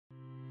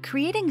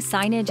Creating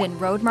signage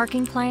and road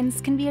marking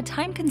plans can be a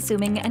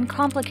time-consuming and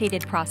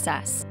complicated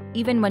process.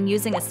 Even when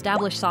using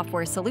established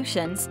software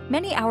solutions,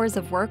 many hours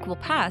of work will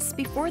pass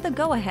before the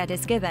go-ahead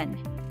is given.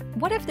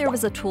 What if there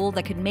was a tool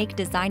that could make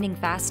designing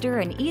faster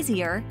and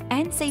easier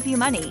and save you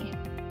money?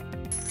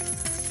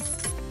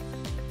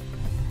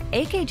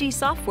 AKG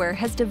Software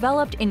has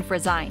developed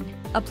INFRASIGN,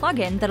 a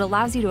plugin that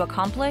allows you to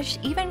accomplish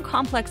even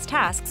complex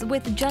tasks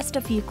with just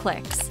a few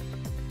clicks.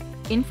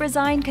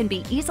 INFRASIGN can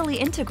be easily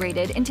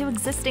integrated into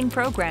existing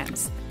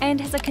programs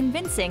and has a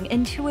convincing,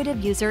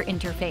 intuitive user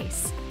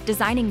interface.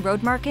 Designing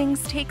road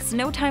markings takes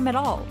no time at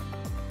all.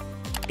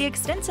 The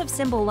extensive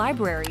symbol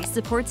library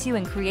supports you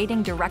in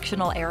creating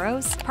directional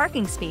arrows,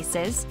 parking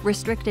spaces,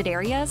 restricted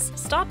areas,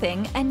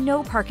 stopping, and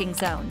no parking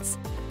zones.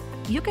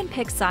 You can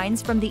pick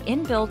signs from the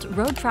inbuilt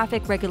Road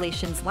Traffic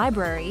Regulations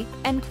library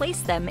and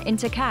place them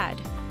into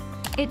CAD.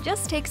 It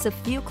just takes a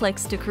few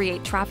clicks to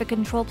create traffic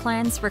control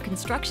plans for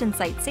construction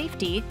site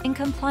safety in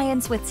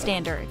compliance with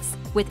standards.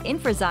 With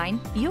INFRASIGN,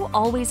 you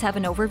always have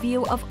an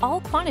overview of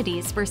all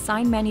quantities for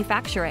sign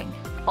manufacturing.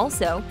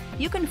 Also,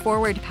 you can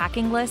forward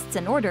packing lists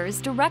and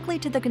orders directly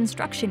to the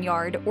construction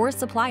yard or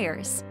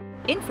suppliers.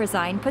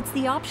 INFRASIGN puts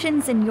the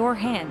options in your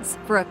hands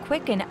for a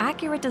quick and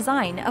accurate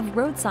design of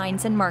road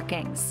signs and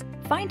markings.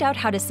 Find out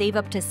how to save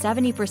up to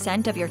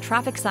 70% of your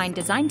traffic sign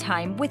design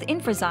time with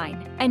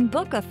INFRASIGN and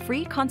book a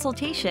free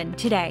consultation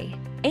today.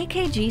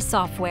 AKG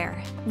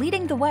Software,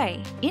 leading the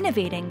way,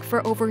 innovating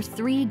for over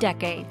 3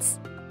 decades.